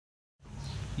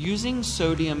Using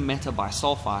sodium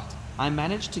metabisulfite, I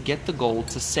managed to get the gold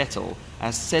to settle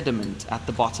as sediment at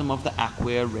the bottom of the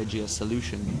Aqua regia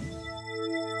solution.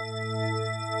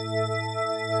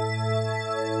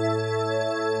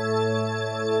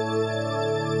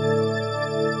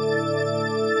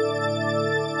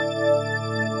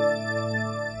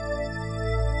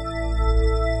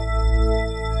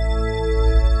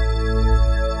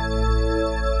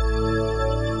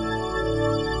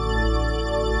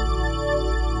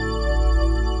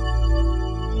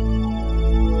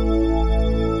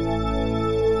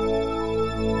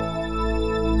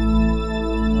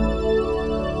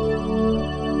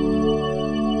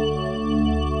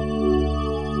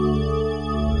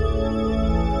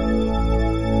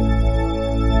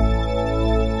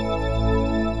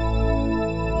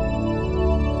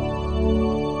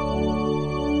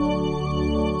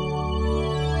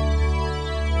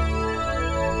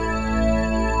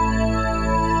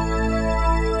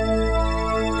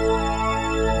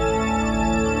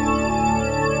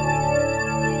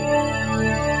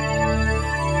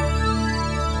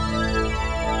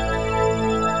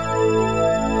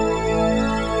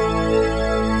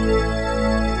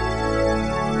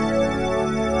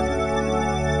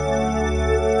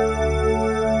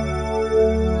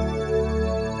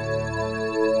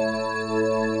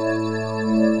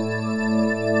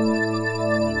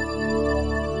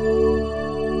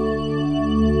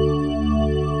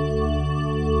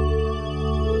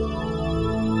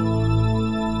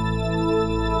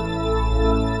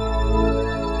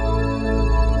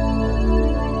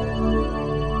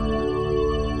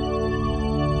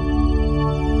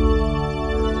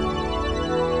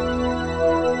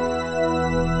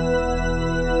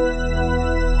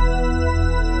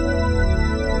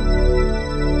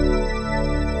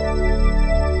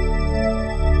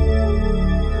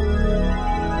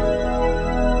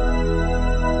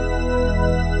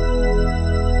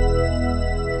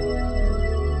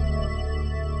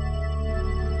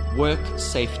 Work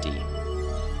safety.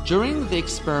 During the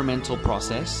experimental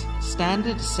process,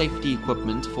 standard safety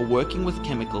equipment for working with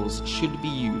chemicals should be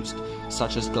used,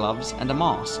 such as gloves and a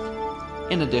mask.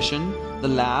 In addition, the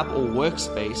lab or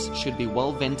workspace should be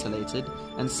well ventilated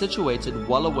and situated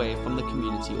well away from the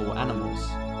community or animals.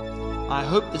 I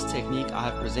hope this technique I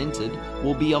have presented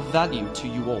will be of value to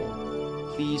you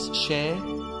all. Please share,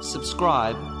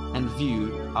 subscribe, and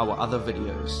view our other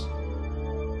videos.